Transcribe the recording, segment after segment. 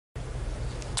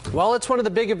Well, it's one of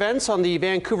the big events on the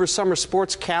Vancouver summer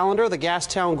sports calendar. The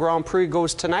Gastown Grand Prix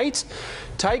goes tonight.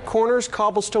 Tight corners,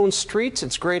 cobblestone streets.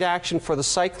 It's great action for the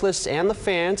cyclists and the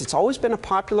fans. It's always been a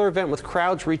popular event with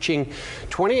crowds reaching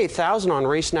 28,000 on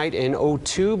race night in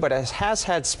 '02, but it has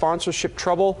had sponsorship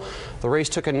trouble. The race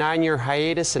took a 9-year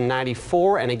hiatus in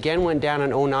 '94 and again went down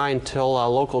in '09 until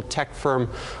local tech firm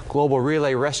Global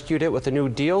Relay rescued it with a new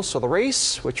deal. So the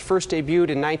race, which first debuted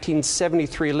in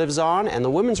 1973, lives on, and the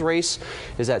women's race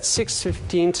is at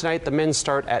 6:15 tonight. The men's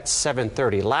start at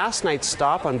 7:30. Last night's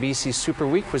stop on BC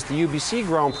Superweek was the UBC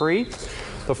Grand Prix.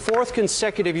 The fourth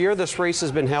consecutive year this race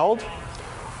has been held.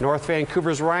 North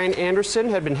Vancouver's Ryan Anderson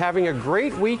had been having a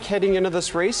great week heading into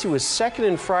this race. He was second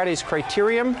in Friday's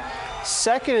Criterium,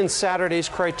 second in Saturday's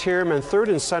Criterium, and third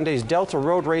in Sunday's Delta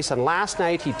Road Race. And last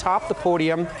night he topped the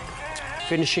podium,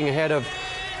 finishing ahead of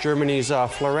Germany's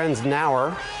Florenz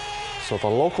Nauer. So the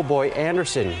local boy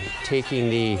Anderson taking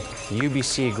the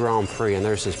UBC Grand Prix, and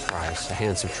there's his prize, a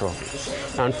handsome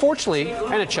trophy. Now, unfortunately,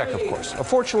 and a check, of course.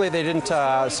 Unfortunately, they didn't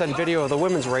send video of the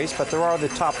women's race, but there are the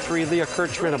top three. Leah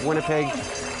Kirchman of Winnipeg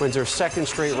wins her second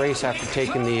straight race after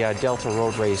taking the Delta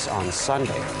Road Race on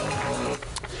Sunday.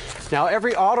 Now,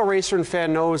 every auto racer and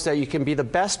fan knows that you can be the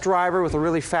best driver with a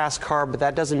really fast car, but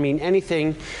that doesn't mean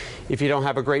anything if you don't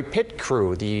have a great pit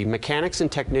crew. The mechanics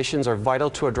and technicians are vital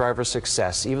to a driver's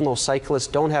success. Even though cyclists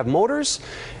don't have motors,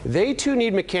 they too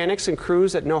need mechanics and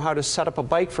crews that know how to set up a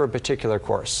bike for a particular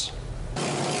course.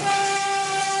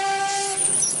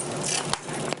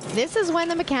 This is when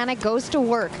the mechanic goes to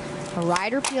work. A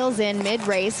rider peels in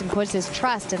mid-race and puts his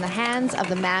trust in the hands of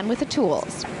the man with the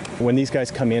tools. When these guys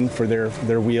come in for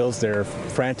their wheels, they're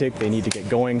frantic, they need to get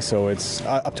going, so it's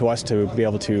up to us to be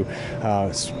able to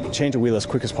change a wheel as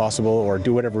quick as possible or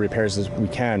do whatever repairs as we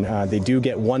can. They do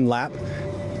get one lap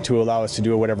to allow us to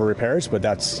do whatever repairs, but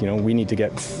that's, we need to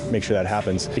make sure that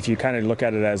happens. If you kind of look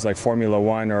at it as like Formula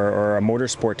One or a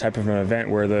motorsport type of an event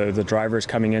where the driver's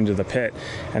coming into the pit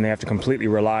and they have to completely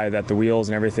rely that the wheels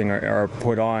and everything are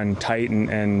put on tight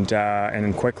and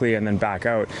then quickly and then back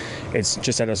out, it's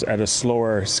just at a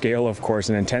slower scale, of course,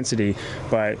 and intensity,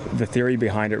 but the theory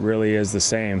behind it really is the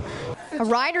same. A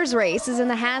rider's race is in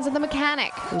the hands of the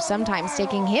mechanic, who's sometimes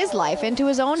taking his life into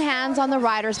his own hands on the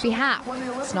rider's behalf.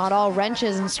 It's not all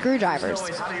wrenches and screwdrivers.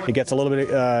 It gets a little bit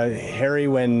hairy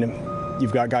when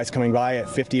you've got guys coming by at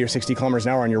 50 or 60 kilometers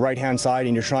an hour on your right-hand side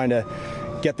and you're trying to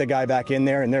get the guy back in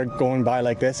there and they're going by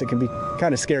like this. It can be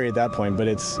kind of scary at that point, but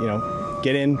it's,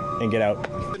 get in and get out.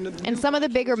 In some of the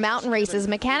bigger mountain races,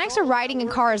 mechanics are riding in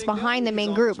cars behind the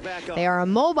main group. They are a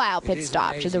mobile pit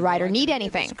stop should the rider need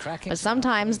anything. But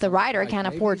sometimes the rider can't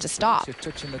afford to stop.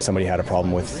 Somebody had a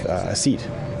problem with a seat,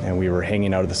 and we were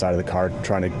hanging out of the side of the car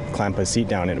trying to clamp a seat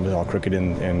down, and it was all crooked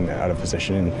and out of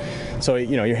position. And so,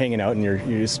 you're hanging out and you're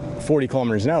just 40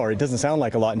 kilometers an hour. It doesn't sound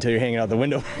like a lot until you're hanging out the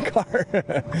window of the car.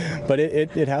 But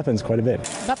it happens quite a bit.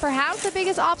 But perhaps the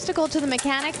biggest obstacle to the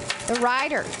mechanic, the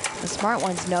rider. The smart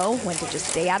ones know when to just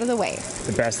stay out of the way.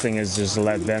 The best thing is just to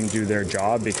let them do their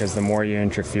job, because the more you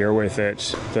interfere with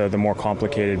it, the more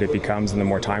complicated it becomes and the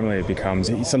more timely it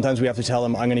becomes. Sometimes we have to tell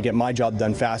them, I'm going to get my job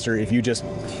done faster if you just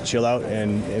chill out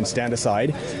and stand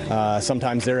aside.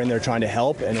 Sometimes they're in there trying to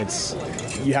help, and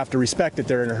you have to respect that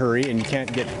they're in a hurry and you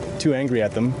can't get too angry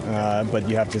at them, but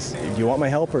you have to, do you want my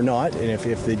help or not? And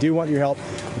if they do want your help,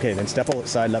 okay, then step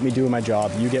outside, let me do my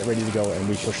job, you get ready to go, and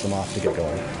we push them off to get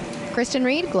going. Kristen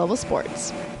Reed, Global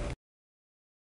Sports.